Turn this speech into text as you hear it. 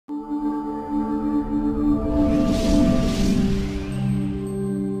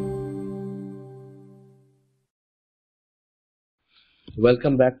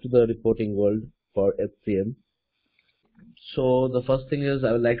Welcome back to the reporting world for HCM. So the first thing is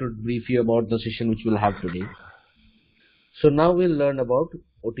I would like to brief you about the session which we'll have today. So now we'll learn about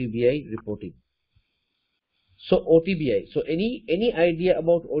OTBI reporting. So OTBI. So any idea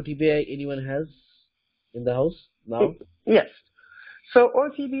about OTBI anyone has in the house now? Yes. So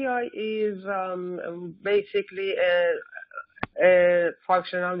OTBI is basically a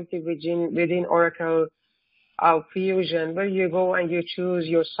functionality within Oracle Fusion, where you go and you choose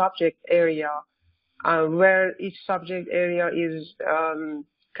your subject area, where each subject area is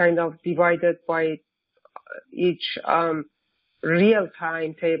kind of divided by each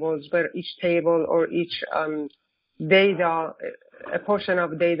real-time tables, where each table or each data, a portion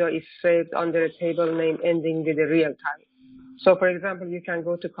of data is saved under a table name ending with a real time. So for example, you can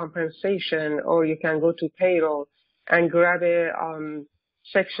go to compensation or you can go to payroll and grab a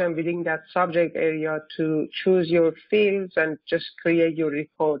section within that subject area to choose your fields and just create your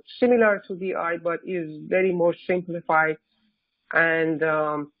report. Similar to BI, but is very more simplified and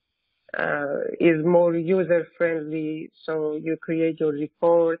is more user friendly. So you create your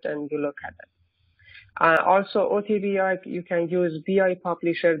report and you look at it. Also, OTBI, you can use BI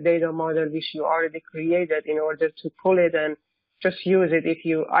Publisher data model, which you already created in order to pull it and just use it.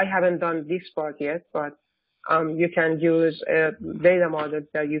 I haven't done this part yet, but you can use a data model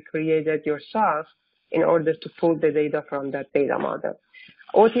that you created yourself in order to pull the data from that data model.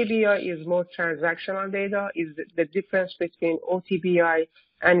 OTBI is more transactional data. The difference between OTBI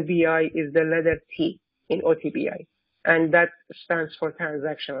and BI is the letter T in OTBI, and that stands for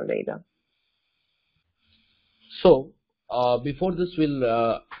transactional data. So before this,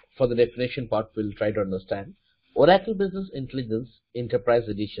 for the definition part, we'll try to understand. Oracle Business Intelligence Enterprise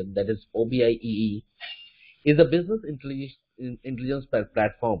Edition, that is OBIEE, is a business intelligence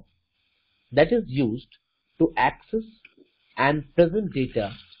platform that is used to access and present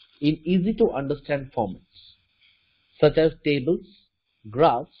data in easy to understand formats such as tables,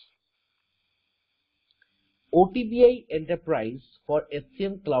 graphs. OTBI Enterprise for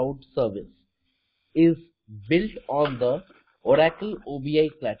HCM Cloud Service is built on the Oracle OBI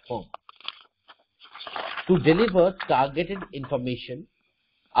platform to deliver targeted information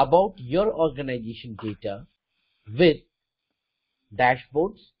about your organization data with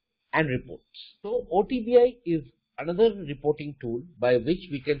dashboards and reports. So OTBI is another reporting tool by which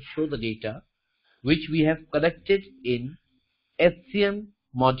we can show the data which we have collected in HCM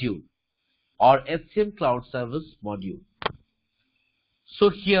module or HCM Cloud Service module. So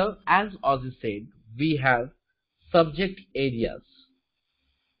here, as Ozzy said, we have subject areas.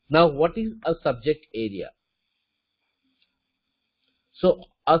 Now, what is a subject area? So,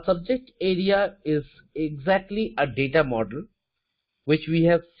 a subject area is exactly a data model which we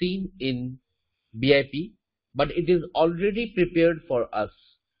have seen in BIP, but it is already prepared for us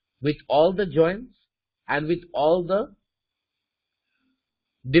with all the joins and with all the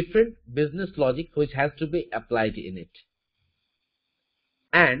different business logic which has to be applied in it.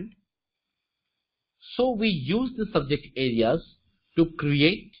 And so we use the subject areas to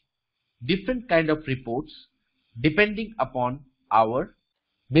create different kind of reports depending upon our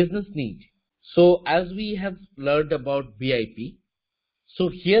business need. So as we have learned about BIP, so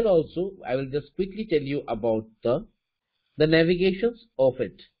here also I will just quickly tell you about the navigations of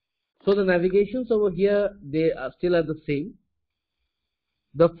it. So the navigations over here, they are still the same.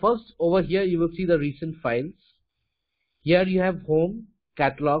 The first over here you will see the recent files. Here you have home,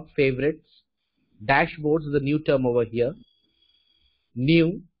 catalog, favorites, dashboards is the new term over here,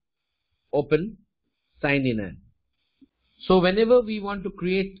 new, open, sign in and. So whenever we want to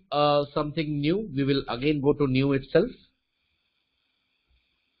create something new, we will again go to new itself.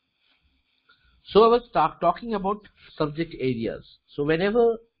 So I was talking about subject areas. So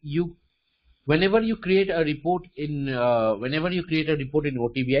whenever you create a report in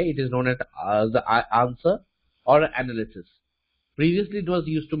OTBI, it is known as the answer or analysis. Previously it was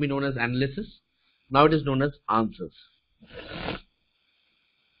used to be known as analysis. Now it is known as answers.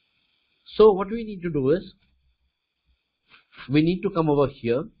 So what we need to do is, we need to come over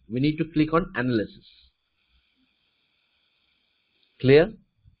here. We need to click on analysis. Clear?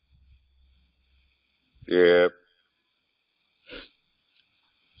 Yeah.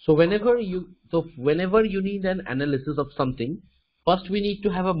 So whenever you need an analysis of something, first we need to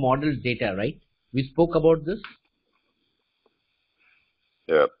have a model data, right? We spoke about this.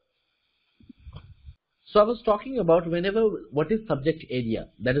 Yeah. So I was talking about what is subject area.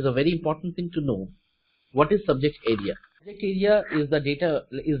 That is a very important thing to know. What is subject area? Subject area is the data,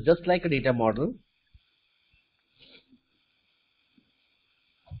 is just like a data model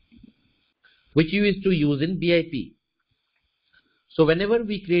which you used to use in BIP. So whenever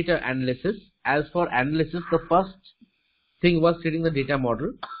we create an analysis, as for analysis, the first thing was creating the data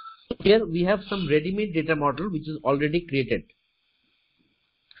model. Here we have some ready-made data model which is already created.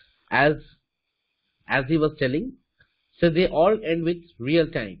 As he was telling, so they all end with real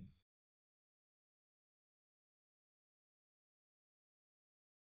time.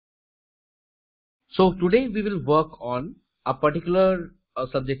 So today we will work on a particular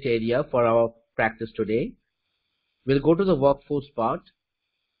subject area for our practice today. We'll go to the workforce part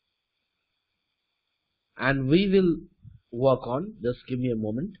and we will work on, just give me a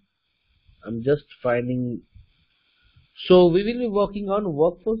moment, I'm just finding. So we will be working on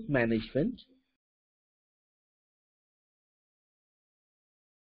workforce management.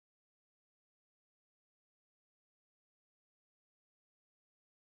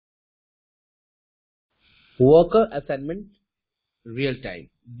 Worker assignment real time.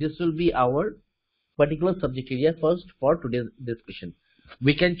 This will be our particular subject area first for today's discussion.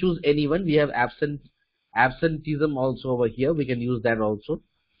 We can choose anyone. We have absenteeism also over here. We can use that also.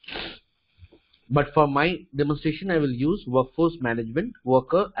 But for my demonstration, I will use workforce management,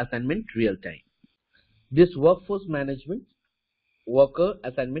 worker assignment real time. This workforce management, worker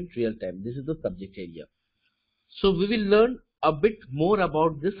assignment real time. This is the subject area. So we will learn a bit more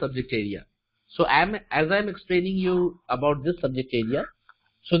about this subject area. So as I'm explaining you about this subject area,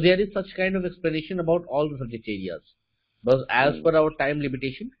 so there is such kind of explanation about all the subject areas. But as per our time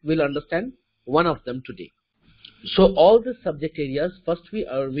limitation, we'll understand one of them today. So all the subject areas, first we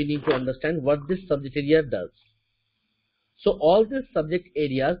need to understand what this subject area does. So all these subject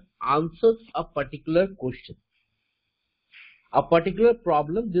areas answers a particular question, a particular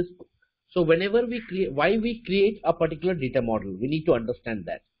problem. So whenever we create, why we create a particular data model, we need to understand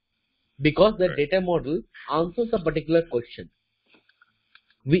that. Because the data model answers a particular question.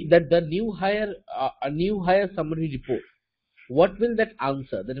 The new hire, a new hire summary report, what will that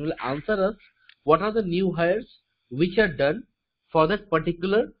answer? That will answer us what are the new hires which are done for that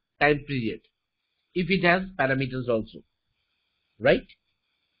particular time period, if it has parameters also, right?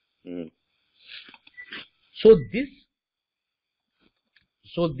 So this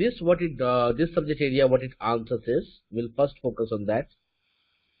what it this subject area, what it answers is, we'll first focus on that.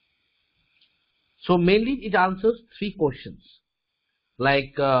 So mainly it answers three questions,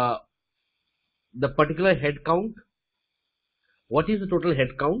 like the particular head count, what is the total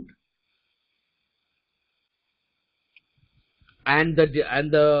head count, and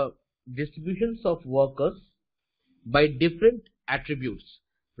the distributions of workers by different attributes,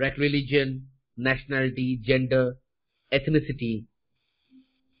 like religion, nationality, gender, ethnicity.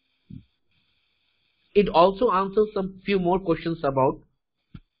 It also answers some few more questions about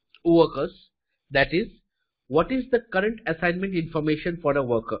workers, that is, what is the current assignment information for a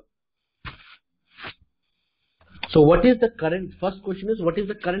worker. So what is the current, first question is, what is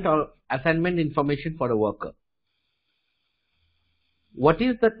the current assignment information for a worker? What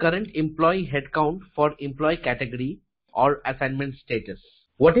is the current employee headcount for employee category or assignment status?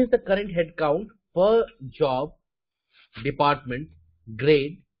 What is the current headcount per job, department,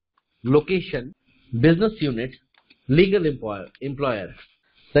 grade, location, business unit, legal employer?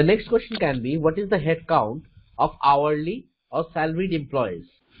 The next question can be, what is the headcount of hourly or salaried employees?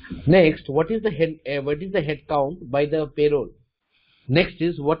 Next, what is the headcount by the payroll? Next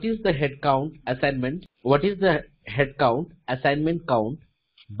is, what is the headcount assignment? What is the headcount assignment count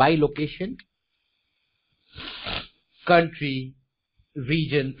by location, country,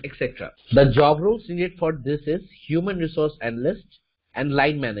 region, etc. The job roles needed for this is human resource analyst and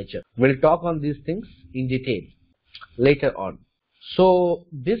line manager. We'll talk on these things in detail later on. So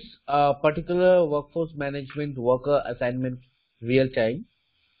this particular workforce management worker assignment real time,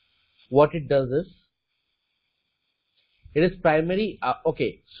 what it does is, it is primary.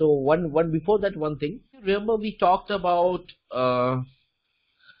 Okay, so one before that, one thing. Remember we talked about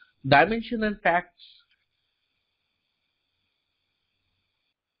dimension and facts.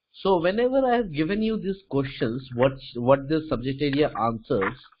 So whenever I have given you these questions, what the subject area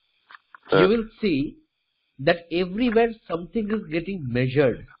answers, you will see that everywhere something is getting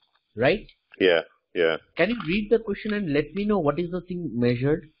measured, right? Yeah, yeah. Can you read the question and let me know what is the thing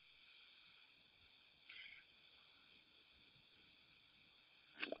measured?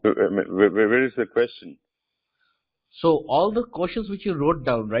 Where is the question? So all the questions which you wrote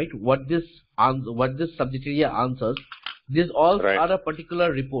down, right? What this subject area answers, these all are a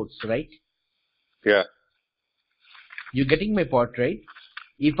particular reports, right? Yeah. You getting my point, right?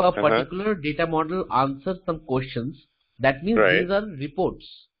 If a particular data model answers some questions, that means these are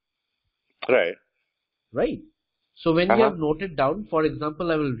reports. Right. Right. So when you have noted down, for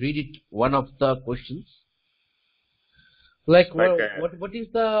example, I will read it, one of the questions. Like Like what is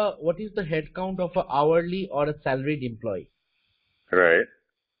the head count of an hourly or a salaried employee? right.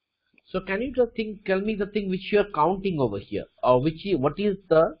 So can you just tell me the thing which you are counting over here, or what is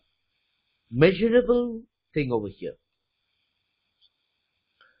the measurable thing over here?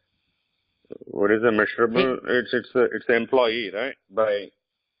 What is the measurable? It's the employee, right? By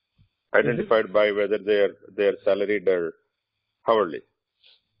identified by whether they're salaried or hourly.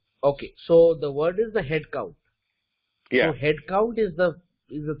 Okay, so the word is the head count. Yeah. So head count is the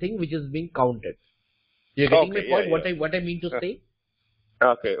thing which is being counted. You're getting my point? Yeah. What I mean to say?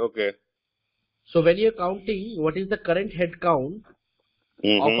 Okay. So when you're counting, what is the current head count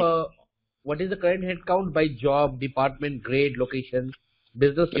Mm-hmm. what is the current head count by job, department, grade, location,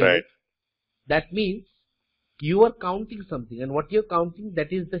 business unit? Right. That means you are counting something, and what you're counting,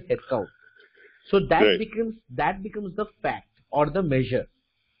 that is the head count. So that becomes the fact or the measure.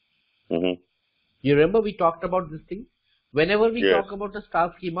 Mm-hmm. You remember we talked about this thing? Whenever we Yes. talk about a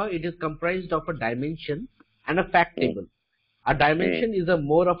star schema, it is comprised of a dimension and a fact table. A dimension is a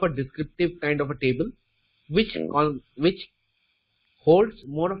more of a descriptive kind of a table, which holds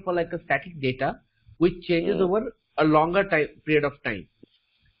more of a like a static data, which changes over a longer period of time,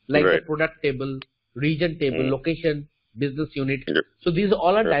 like the product table, region table, location, business unit. Yep. So these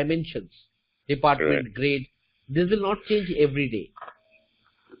all are dimensions, department, grade. This will not change every day.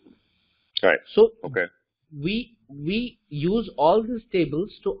 Right. So Okay. we use all these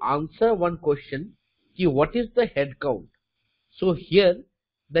tables to answer one question: what is the head count? So here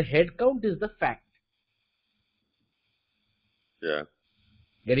the head count is the fact. Yeah.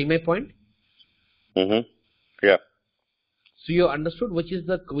 Getting my point? Mm-hmm. Yeah. So you understood which is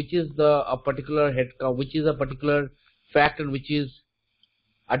a particular head count, which is a particular fact, and which is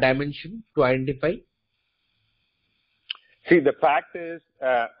a dimension to identify. See, the fact is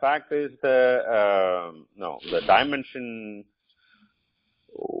the dimension,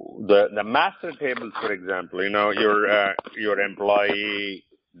 the master tables, for example, your employee,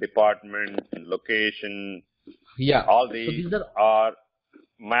 department, location, Yeah. all So these these are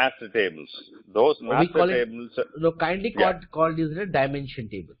master tables. Those master tables. Kindly called is a dimension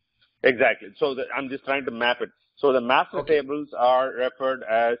table. Exactly. So I'm just trying to map it. So the master tables are referred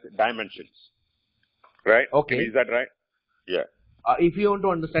as dimensions, right? Okay. Is that right? Yeah. If you want to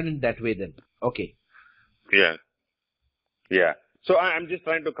understand it that way, then okay. Yeah. So I'm just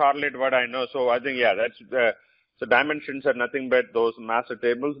trying to correlate what I know. So I think that's so dimensions are nothing but those master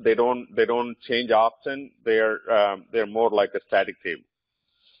tables. They don't change often. They're more like a static table.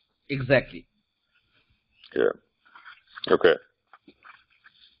 Exactly. Yeah. Okay.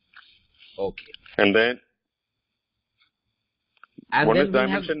 And then one is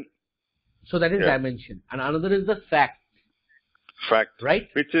dimension. So that is dimension, and another is the fact. Fact. Right.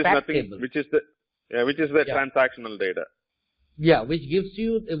 Which is fact nothing. Table. Which is the transactional data. Yeah, which gives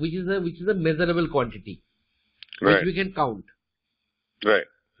you which is a measurable quantity, which we can count. Right.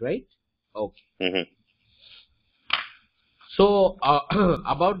 Okay. Mm-hmm. So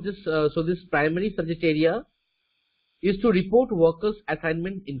about this, so this primary subject area is to report workers'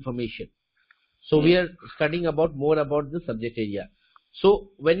 assignment information. So we are studying more about the subject area. So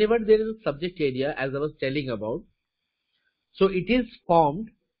whenever there is a subject area, as I was telling about, so it is formed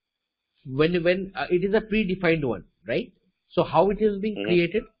when it is a predefined one, right? So how it is being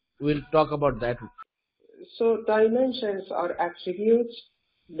created, we'll talk about that. So dimensions are attributes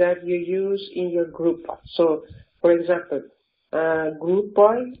that you use in your group. So for example, group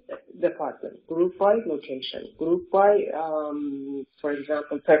by department, group by location, group by, for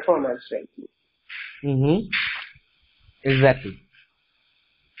example, performance rating. Exactly.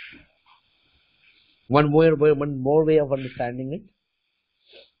 One more way of understanding it.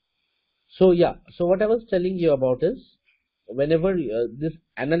 So yeah, so what I was telling you about is, whenever this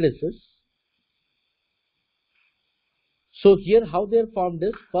analysis, so here how they are formed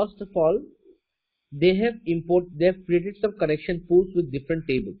is, first of all, they have created some connection pools with different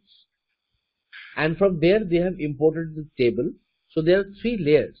tables, and from there they have imported the table. So there are 3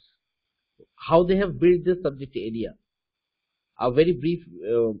 layers. How they have built this subject area, a very brief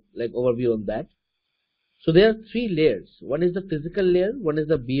overview on that. So there are 3 layers. One is the physical layer, one is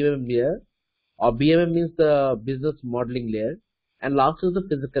the BMM layer, or BMM means the business modeling layer, and last is the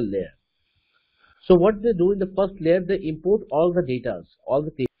physical layer. So what they do in the first layer, they import all the data, all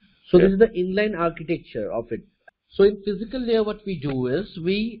the tables. So this is the inline architecture of it. So in physical layer, what we do is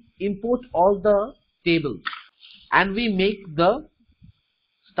we import all the tables and we make the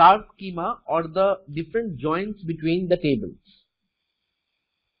star schema or the different joins between the tables,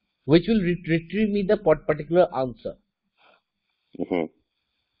 which will retrieve me the particular answer.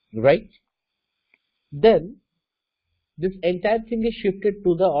 Right? Then this entire thing is shifted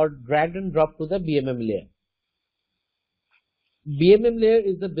to the or dragged and dropped to the BMM layer. BMM layer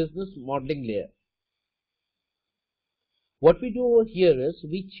is the business modeling layer. What we do over here is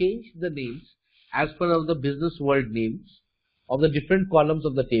we change the names as per of the business world names of the different columns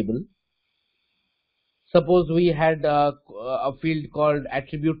of the table. Suppose we had a field called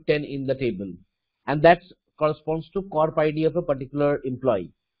attribute 10 in the table, and that corresponds to corp ID of a particular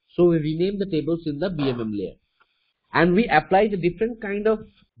employee. So we rename the tables in the BMM layer, and we apply the different kind of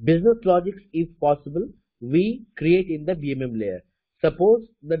business logics if possible. We create in the BMM layer. Suppose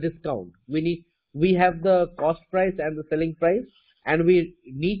the discount, we have the cost price and the selling price, and we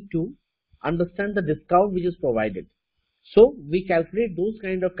need to understand the discount which is provided. So we calculate those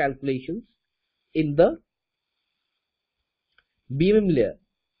kind of calculations in the BMM layer.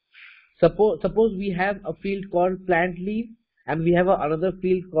 Suppose we have a field called planned leave and we have another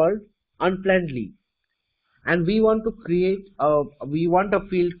field called unplanned leave, and we want to create a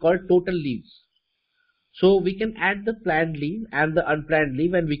field called total leaves. So we can add the planned leave and the unplanned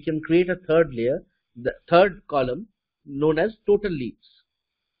leave, and we can create a third layer, the third column known as total leaves.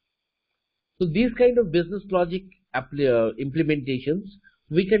 So these kind of business logic implementations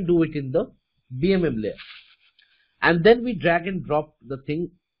we can do it in the BMM layer, and then we drag and drop the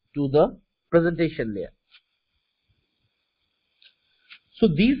thing to the presentation layer. So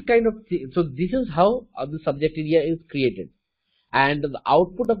this is how the subject area is created, and the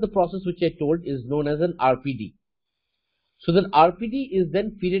output of the process which I told is known as an RPD. So the RPD is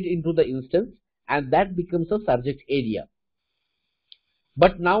then fed into the instance, and that becomes a subject area.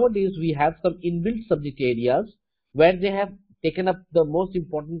 But nowadays we have some inbuilt subject areas where they have taken up the most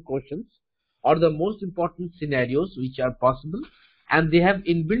important questions or the most important scenarios which are possible, and they have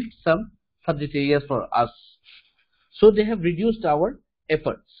inbuilt some subject areas for us. So they have reduced our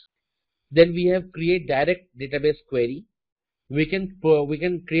efforts. Then we have create direct database query. We can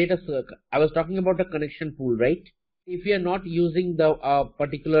create I was talking about a connection pool, right? If we are not using the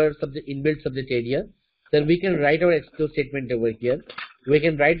particular inbuilt subject area, then we can write our SQL statement over here. We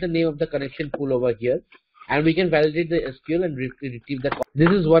can write the name of the connection pool over here, and we can validate the SQL and retrieve the. This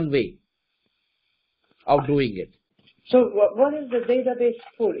is one way of doing it. So what is the database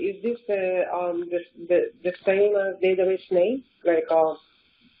pool? Is this the same as database name, like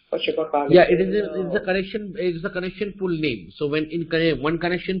what you call it? Yeah, it's the connection pool name. So when in one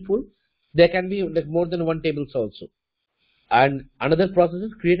connection pool, there can be like more than one tables also. And another process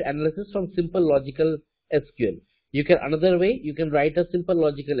is create analysis from simple logical SQL. Another way you can write a simple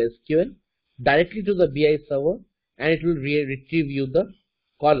logical SQL directly to the BI server, and it will retrieve you the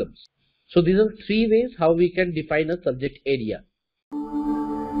columns. So these are three ways how we can define a subject area.